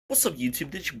What's up,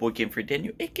 YouTube? This is your boy Game for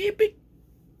Daniel, aka Big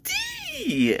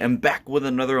D, and back with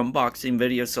another unboxing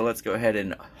video. So let's go ahead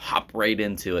and hop right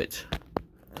into it.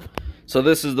 So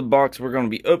this is the box we're going to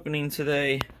be opening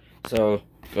today. So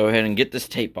go ahead and get this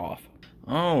tape off.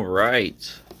 All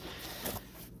right.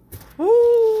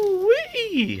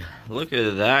 Woo-wee! Look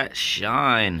at that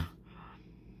shine.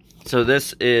 So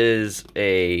this is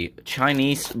a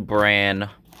Chinese brand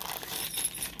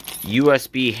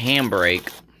USB handbrake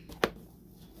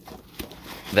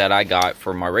that I got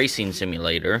for my racing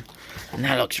simulator, and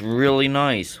that looks really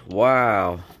nice.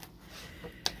 Wow,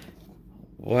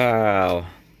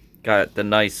 got the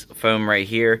nice foam right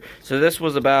here. So this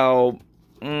was about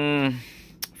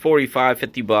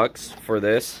 45-50 bucks for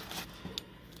this,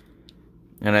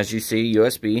 and as you see,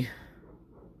 USB,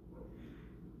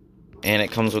 and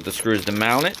it comes with the screws to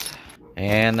mount it,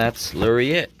 and that's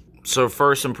literally it. So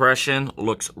first impression,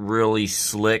 looks really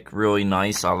slick, really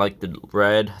nice. I like the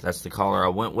red. That's the color I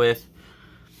went with.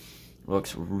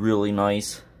 Looks really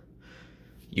nice.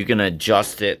 You can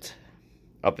adjust it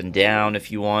up and down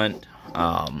if you want.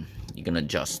 You can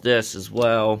adjust this as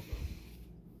well.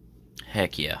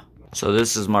 Heck yeah. So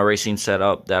this is my racing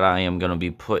setup that I am going to be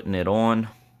putting it on.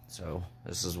 So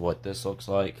this is what this looks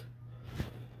like.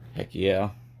 Heck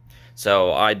yeah.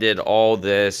 So I did all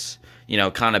this, you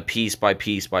know, kind of piece by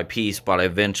piece by piece, but I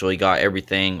eventually got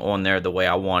everything on there the way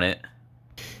I want it.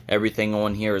 Everything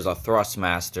on here is a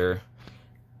Thrustmaster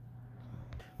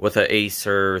with an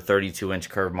Acer 32-inch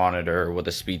curve monitor with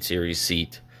a Speed Series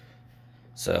seat.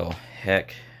 So,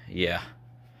 heck yeah.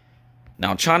 Now,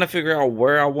 I'm trying to figure out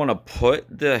where I want to put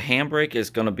the handbrake is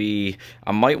going to be.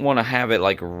 I might want to have it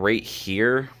like right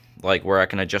here, like where I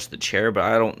can adjust the chair, but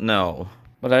I don't know.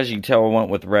 But as you can tell, I went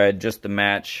with red just to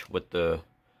match with the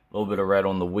little bit of red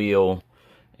on the wheel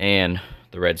and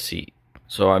the red seat.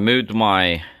 So I moved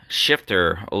my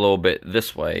shifter a little bit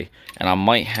this way, and I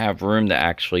might have room to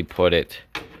actually put it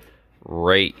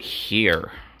right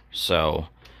here. So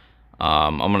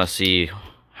I'm gonna see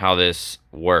how this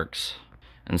works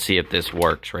and see if this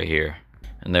works right here.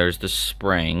 And there's the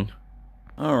spring.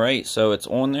 All right, so it's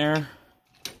on there.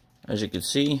 As you can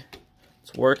see,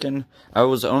 it's working. I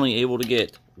was only able to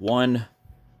get one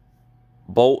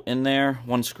bolt in there,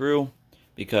 one screw,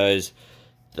 because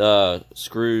the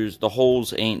screws, the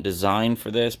holes ain't designed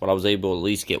for this, but I was able to at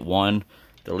least get one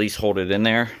to at least hold it in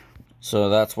there. So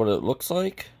that's what it looks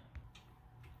like.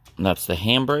 And that's the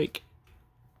handbrake.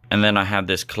 And then I have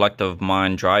this Collective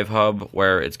Mind drive hub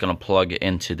where it's going to plug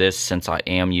into this since I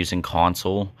am using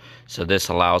console. So this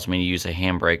allows me to use a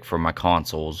handbrake for my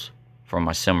consoles for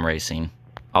my sim racing.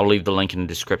 I'll leave the link in the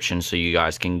description so you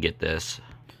guys can get this.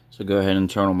 So go ahead and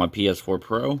turn on my PS4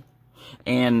 Pro.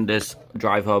 And this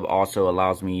drive hub also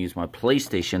allows me to use my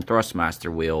PlayStation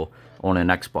Thrustmaster wheel on an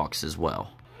Xbox as well.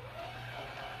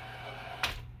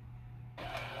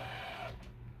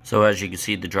 So as you can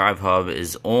see, the drive hub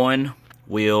is on,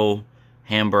 wheel,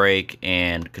 handbrake,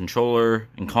 and controller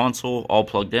and console all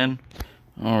plugged in.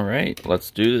 Alright,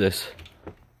 let's do this.